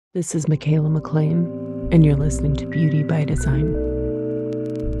This is Michaela McLean, and you're listening to Beauty by Design.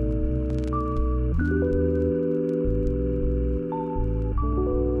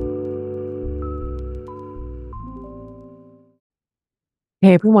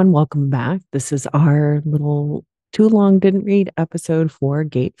 Hey everyone, welcome back. This is our little Too Long Didn't Read episode for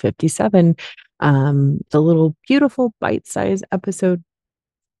Gate 57. The little beautiful bite-sized episode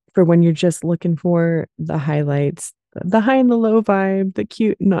for when you're just looking for the highlights, the high and the low vibe, the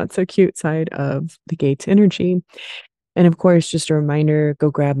cute, not so cute side of the Gates energy. And of course, just a reminder,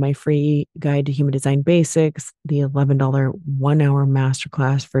 go grab my free guide to human design basics, the $11 1 hour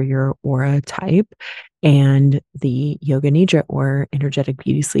masterclass for your aura type, and the Yoga Nidra or energetic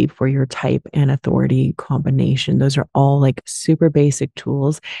beauty sleep for your type and authority combination. Those are all like super basic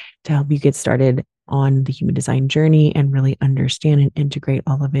tools to help you get started on the human design journey and really understand and integrate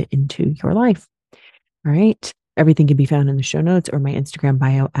all of it into your life. All right. Everything can be found in the show notes or my Instagram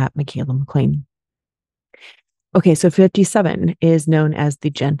bio at Michaela McLean. Okay, so 57 is known as the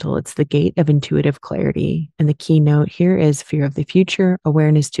gentle. It's the gate of intuitive clarity. And the keynote here is fear of the future,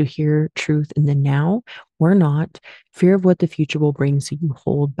 awareness to hear truth in the now or not, fear of what the future will bring, so you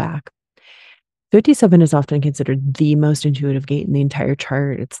hold back. 57 is often considered the most intuitive gate in the entire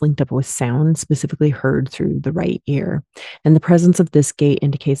chart. It's linked up with sound, specifically heard through the right ear. And the presence of this gate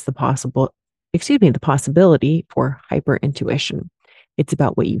indicates the possibility for hyper intuition. It's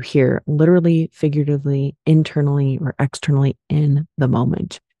about what you hear, literally, figuratively, internally, or externally in the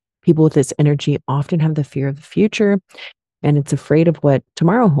moment. People with this energy often have the fear of the future, and it's afraid of what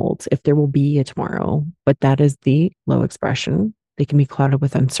tomorrow holds, if there will be a tomorrow. But that is the low expression. They can be clouded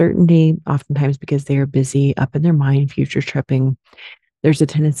with uncertainty, oftentimes because they are busy up in their mind, future tripping. There's a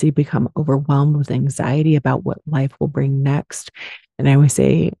tendency to become overwhelmed with anxiety about what life will bring next. And I always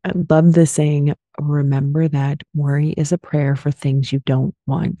say, I love this saying, remember that worry is a prayer for things you don't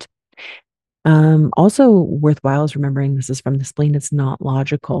want. Also worthwhile is remembering this is from the spleen. It's not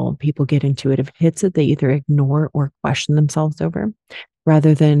logical. People get intuitive hits that they either ignore or question themselves over,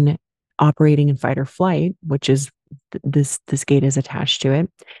 rather than operating in fight or flight, which is this gate is attached to it.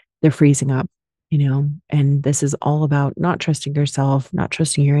 They're freezing up, and this is all about not trusting yourself, not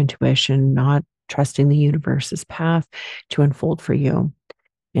trusting your intuition, not trusting the universe's path to unfold for you.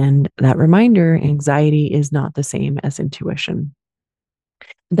 And that reminder, anxiety is not the same as intuition.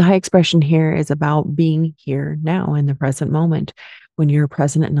 The high expression here is about being here now in the present moment. When you're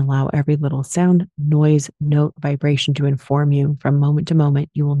present and allow every little sound, noise, note, vibration to inform you from moment to moment,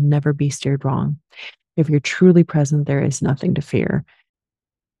 you will never be steered wrong. If you're truly present, there is nothing to fear.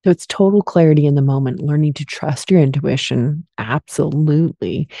 So it's total clarity in the moment. Learning to trust your intuition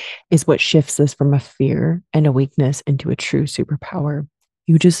absolutely is what shifts this from a fear and a weakness into a true superpower.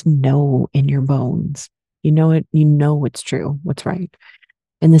 You just know in your bones. You know it, you know what's true, what's right.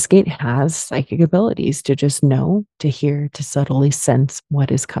 And this gate has psychic abilities to just know, to hear, to subtly sense what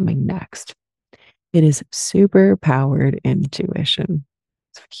is coming next. It is super powered intuition.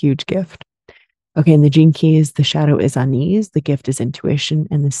 It's a huge gift. Okay, and the gene keys, the shadow is unease, the gift is intuition,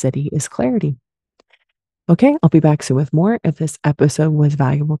 and the city is clarity. Okay, I'll be back soon with more. If this episode was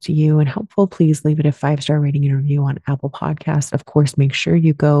valuable to you and helpful, please leave it a 5-star rating and review on Apple Podcasts. Of course, make sure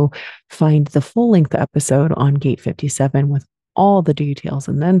you go find the full length episode on Gate 57 with all the details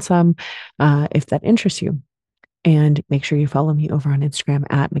and then some, if that interests you. And make sure you follow me over on Instagram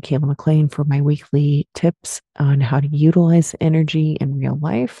at Michaela McLean for my weekly tips on how to utilize energy in real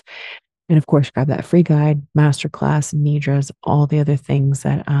life. And of course, grab that free guide, masterclass, nidras, all the other things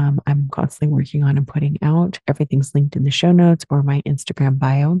that I'm constantly working on and putting out. Everything's linked in the show notes or my Instagram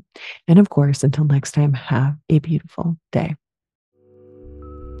bio. And of course, until next time, have a beautiful day.